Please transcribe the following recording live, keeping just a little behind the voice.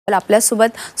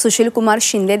आपल्यासोबत सुशील कुमार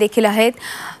शिंदे देखील आहेत।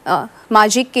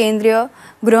 माजी केंद्रीय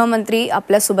गृहमंत्री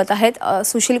आपल्यासोबत आहेत।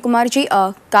 सुशील कुमारजी,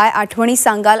 काय आठवणी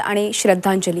सांगाल आणि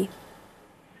श्रद्धांजली?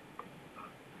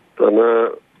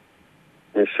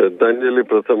 त्यांना श्रद्धांजली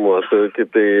प्रथम वाटतं की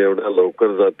ते एवढ्या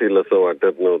लवकर जातील असं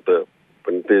वाटत नव्हतं,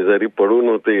 पण ते जरी पडून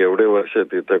होते एवढे वर्ष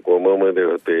तिथे कोमामध्ये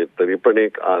होते तरी पण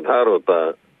एक आधार होता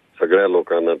सगळ्या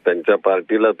लोकांना, त्यांच्या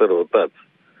पार्टीला तर होताच।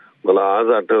 मला आज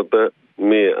आठवतं,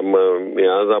 मी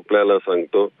आज आपल्याला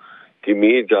सांगतो की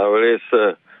मी ज्यावेळेस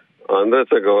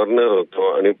आंध्रचा गव्हर्नर होतो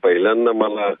आणि पहिल्यांदा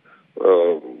मला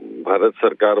भारत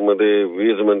सरकारमध्ये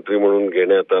वीज मंत्री म्हणून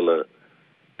घेण्यात आलं,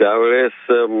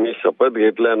 त्यावेळेस मी शपथ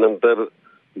घेतल्यानंतर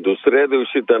दुसऱ्या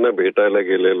दिवशी त्यांना भेटायला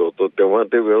गेलेलो होतो। तेव्हा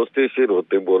ते व्यवस्थितशीर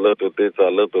होते, बोलत होते,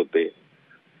 चालत होते।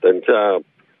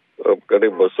 त्यांच्याकडे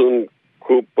बसून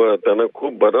त्यांना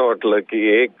खूप बरं वाटलं की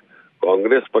एक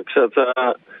काँग्रेस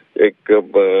पक्षाचा एक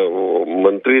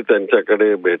मंत्री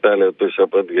त्यांच्याकडे भेटायला होतो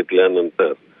शपथ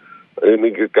घेतल्यानंतर। आणि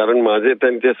कारण माझे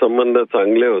त्यांचे संबंध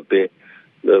चांगले होते,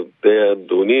 ते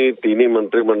तिन्ही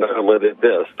मंत्रिमंडळामध्ये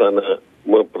ते असताना,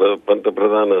 मग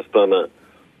पंतप्रधान असताना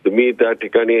मी त्या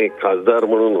ठिकाणी खासदार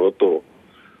म्हणून होतो।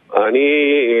 आणि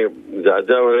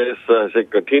ज्या वेळेस असे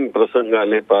कठीण प्रसंग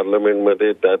आले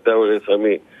पार्लमेंटमध्ये त्या वेळेस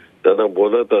आम्ही त्यांना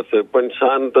बोलत असे, पण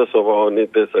शांत स्वभावाने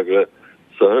ते सगळं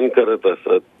सहन करत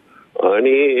असत।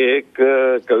 आणि एक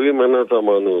कवी मनाचा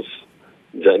माणूस,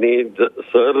 ज्यांनी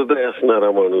सहृदय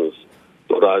असणारा माणूस,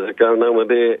 तो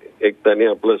राजकारणामध्ये एक त्यांनी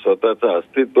आपलं स्वतःचं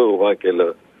अस्तित्व उभा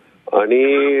केलं।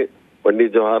 आणि पंडित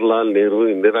जवाहरलाल नेहरू,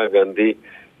 इंदिरा गांधी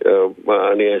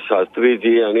आणि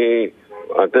शास्त्रीजी आणि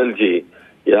अटलजी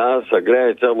या सगळ्या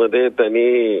ह्याच्यामध्ये त्यांनी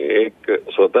एक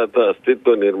स्वतःचं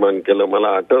अस्तित्व निर्माण केलं। मला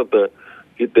आठवतं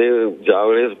की ते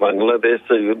ज्यावेळेस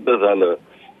बांगलादेशचं युद्ध झालं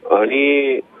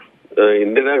आणि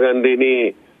इंदिरा गांधींनी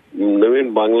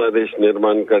नवीन बांगलादेश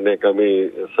निर्माण करण्याकामी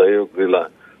सहयोग दिला,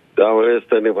 त्यावेळेस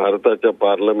त्यांनी भारताच्या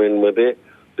पार्लमेंटमध्ये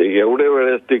ते एवढे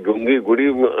वेळेस ती गुंगी गुढी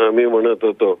आम्ही म्हणत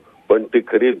होतो, पण ती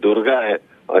खरी दुर्गा आहे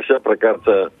अशा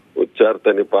प्रकारचा उच्चार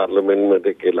त्यांनी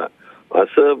पार्लमेंटमध्ये केला।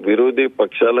 असं विरोधी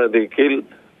पक्षाला देखील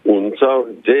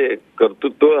जे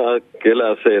कर्तृत्व केलं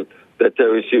असेल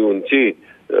त्याच्याविषयी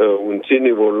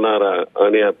उंचीने बोलणारा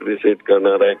आणि अप्रिशिएट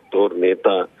करणारा एक थोर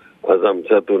नेता आज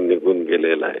आमच्यातून निघून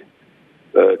गेलेला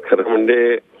आहे। खरं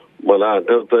म्हणजे मला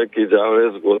आठवतं की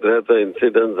ज्यावेळेस गोध्र्याचा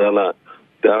इन्सिडेंट झाला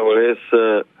त्यावेळेस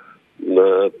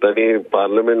त्यांनी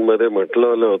पार्लमेंटमध्ये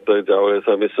म्हटलं होतं, ज्यावेळेस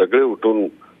आम्ही सगळे उठून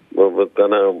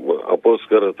त्यांना अपोज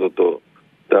करत होतो,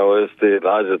 त्यावेळेस ते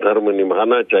राजधर्म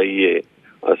निभाना चाहिए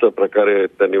असं प्रकारे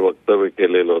त्यांनी वक्तव्य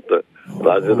केलेलं होतं।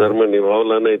 राजधर्म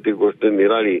निभावला नाही ती गोष्ट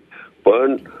निराळी,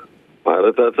 पण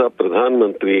भारताचा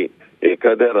प्रधानमंत्री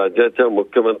एखाद्या राज्याच्या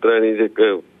मुख्यमंत्र्यांनी जे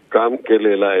काम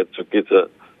केलेलं आहे चुकीचं,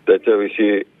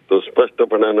 त्याच्याविषयी तो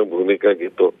स्पष्टपणानं भूमिका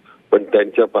घेतो, पण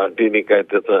त्यांच्या पार्टीने काय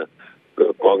त्याचा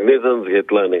कॉग्निझन्स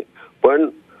घेतला नाही। पण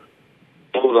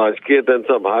तो राजकीय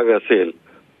त्यांचा भाग असेल,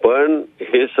 पण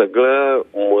हे सगळं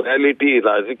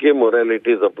राजकीय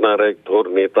मोरॅलिटी जपणारा एक थोर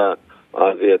नेता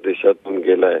आज या देशातून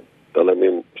गेलाय, त्याला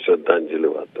मी श्रद्धांजली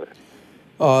वाहतोय।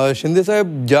 शिंदे साहेब,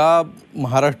 ज्या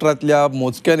महाराष्ट्रातल्या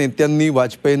मोजक्या नेत्यांनी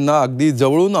वाजपेयींना अगदी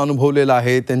जवळून अनुभवलेलं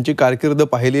आहे, त्यांची कारकीर्द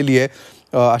पाहिलेली आहे,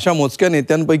 अशा मोजक्या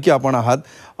नेत्यांपैकी आपण आहात।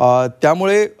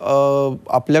 त्यामुळे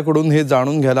आपल्याकडून हे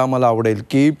जाणून घ्यायला मला आवडेल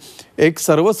की एक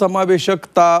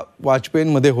सर्वसमावेशकता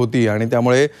वाजपेयींमध्ये होती आणि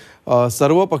त्यामुळे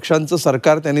सर्व पक्षांचं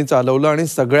सरकार त्यांनी चालवलं आणि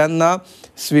सगळ्यांना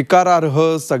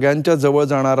स्वीकारार्ह, सगळ्यांच्या जवळ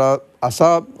जाणारा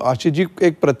अशी जी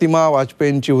एक प्रतिमा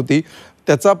वाजपेयींची होती,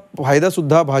 त्याचा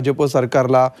फायदासुद्धा भाजप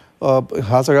सरकारला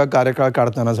हा सगळा कार्यकाळ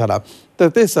काढताना झाला। तर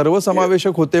ते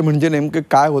सर्वसमावेशक होते म्हणजे नेमके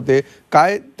काय होते?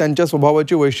 काय त्यांच्या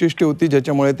स्वभावाची वैशिष्ट्ये होती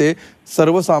ज्याच्यामुळे ते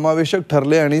सर्वसमावेशक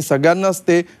ठरले आणि सगळ्यांनाच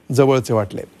ते जवळचे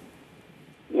वाटले?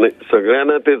 नाही,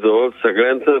 सगळ्यांना ते जवळ,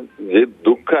 सगळ्यांचं जे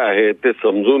दुःख आहे ते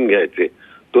समजून घ्यायचे।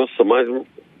 तो समाज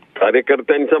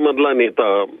कार्यकर्त्यांच्या मधला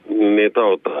नेता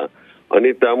होता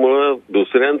आणि त्यामुळं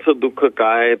दुसऱ्यांचं दुःख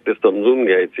काय ते समजून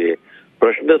घ्यायचे,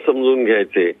 प्रश्न समजून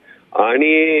घ्यायचे।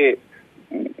 आणि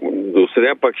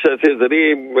दुसऱ्या पक्षाचे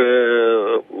जरी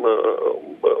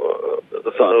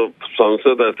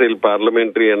संसद असेल,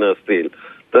 पार्लमेंटरियन असतील,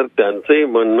 तर त्यांचंही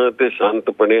म्हणणं ते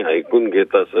शांतपणे ऐकून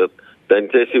घेत असत,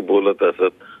 त्यांच्याशी बोलत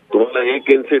असत। तुम्हाला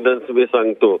एक इन्सिडेंट मी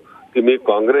सांगतो की मी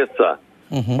काँग्रेसचा,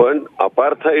 पण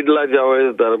अपार्थाईडला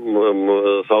ज्यावेळेस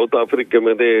साऊथ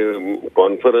आफ्रिकेमध्ये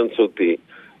कॉन्फरन्स होती,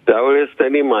 त्यावेळेस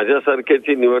त्यांनी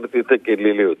माझ्यासारख्याची निवड तिथे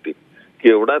केलेली होती की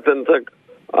एवढा त्यांचा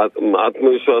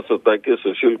आत्मविश्वास होता की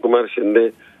सुशील कुमार शिंदे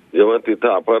जेव्हा तिथं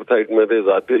अपार्थाईडमध्ये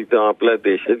जातील तेव्हा आपल्या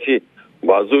देशाची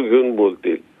बाजू घेऊन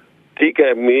बोलतील। ठीक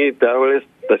आहे, मी त्यावेळेस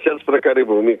तशाच प्रकारे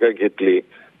भूमिका घेतली,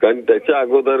 कारण त्याच्या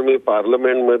अगोदर मी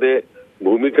पार्लमेंटमध्ये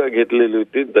भूमिका घेतलेली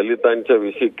होती. दलितांच्या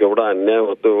विषयी केवढा अन्याय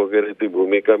होतो वगैरे ती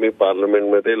भूमिका मी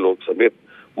पार्लमेंटमध्ये लोकसभेत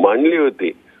मांडली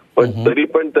होती. पण तरी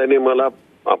पण त्यांनी मला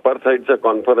अपार्थाईडच्या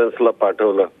कॉन्फरन्सला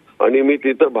पाठवलं आणि मी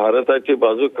तिथं भारताची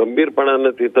बाजू खंबीरपणानं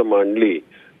तिथं मांडली.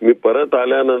 मी परत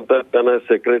आल्यानंतर त्यांना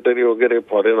सेक्रेटरी वगैरे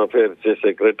फॉरेन अफेअर्सचे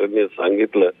सेक्रेटरीने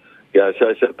सांगितलं की अशा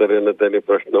अशा तऱ्हेनं त्यांनी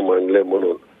प्रश्न मांडले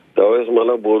म्हणून. त्यावेळेस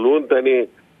मला बोलवून त्यांनी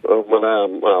मला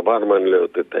आभार मानले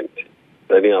होते.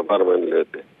 त्यांनी आभार मानले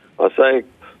होते. असा एक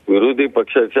विरोधी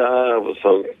पक्षाच्या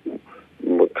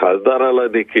खासदाराला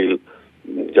देखील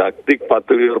जागतिक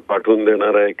पातळीवर पाठवून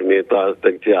देणारा एक नेता आज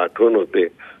त्यांची आठवण होते.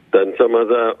 त्यांचा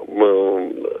माझा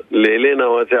लेले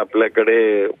नावाचे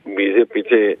आपल्याकडे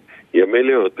बीजेपीचे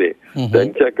MLA होते.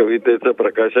 त्यांच्या कवितेचं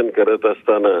प्रकाशन करत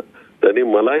असताना त्यांनी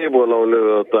मलाही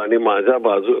बोलावलेलं होतं आणि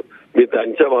मी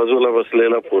त्यांच्या बाजूला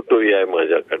बसलेला फोटोही आहे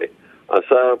माझ्याकडे.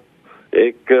 असा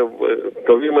एक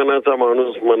कवी मनाचा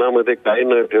माणूस, मनामध्ये काही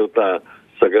न ठेवता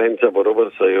सगळ्यांच्या बरोबर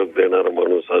सहयोग देणारा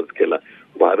माणूस आज केला.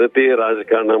 भारतीय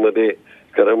राजकारणामध्ये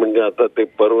खरं म्हणजे आता ते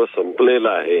पर्व संपलेलं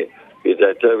आहे की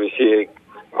ज्याच्याविषयी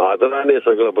एक आदराने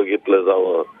सगळं बघितलं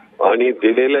जावं आणि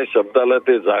दिलेल्या शब्दाला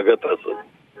ते जागत असत.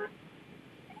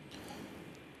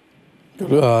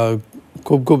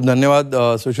 खूप खूप धन्यवाद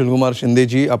सुशील कुमार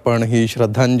शिंदेजी, आपण ही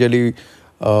श्रद्धांजली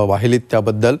वाहिलीत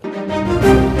त्याबद्दल.